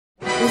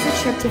was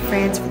a trip to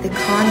France for the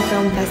Cannes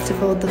Film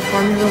Festival, the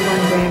Formula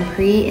One Grand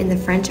Prix, and the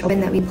French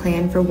Open that we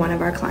planned for one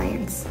of our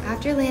clients.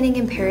 After landing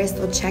in Paris,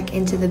 they'll check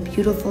into the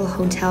beautiful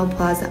Hotel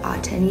Plaza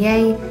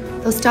Athénée.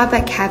 They'll stop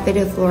at Café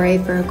de Flore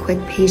for a quick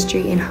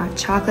pastry and hot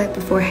chocolate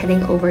before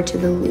heading over to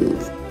the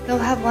Louvre. They'll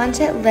have lunch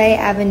at Les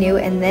Avenue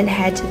and then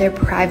head to their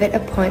private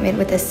appointment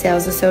with a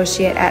sales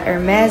associate at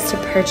Immerse to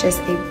purchase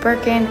a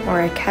Birkin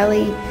or a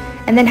Kelly,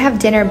 and then have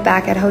dinner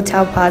back at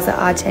Hotel Plaza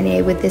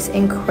Athénée with this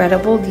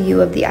incredible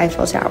view of the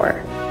Eiffel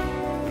Tower.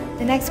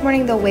 The next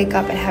morning, they'll wake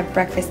up and have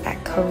breakfast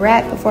at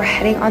Curated before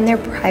heading on their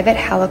private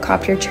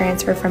helicopter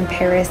transfer from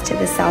Paris to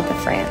the south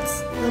of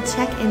France. They'll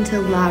check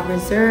into La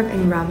Réserve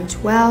and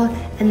Ramatuelle,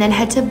 and then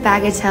head to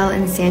Bagatelle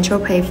and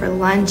Saint-Tropez for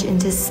lunch and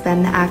to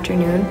spend the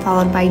afternoon,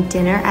 followed by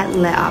dinner at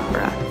Le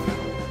Opera.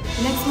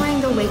 The next morning,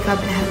 they'll wake up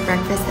and have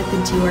breakfast at the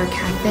Dior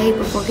Cafe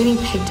before getting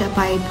picked up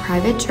by a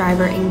private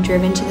driver and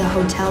driven to the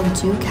Hotel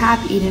du Cap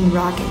Eden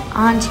Rock in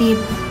Antibes,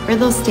 where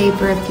they'll stay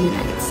for a few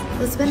nights.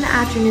 They'll spend the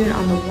afternoon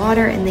on the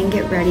water and then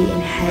get ready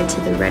and head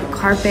to the red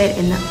carpet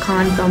and the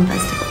Cannes Film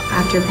Festival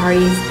after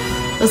parties.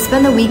 They'll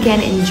spend the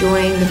weekend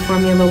enjoying the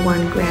Formula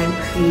One Grand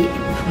Prix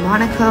in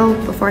Monaco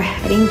before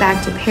heading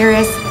back to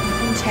Paris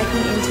and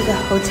checking into the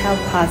Hotel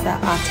Plaza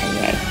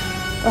Athénée.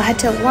 They'll head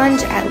to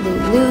lunch at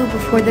Loulou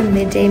before the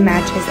midday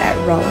matches at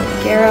Roland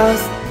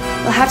Garros.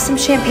 They'll have some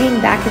champagne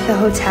back at the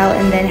hotel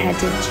and then head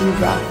to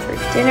Givry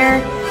for dinner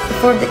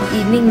before the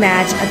evening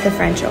match at the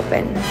French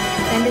Open.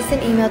 Send us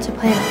an email to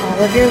plan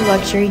all of your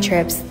luxury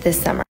trips this summer.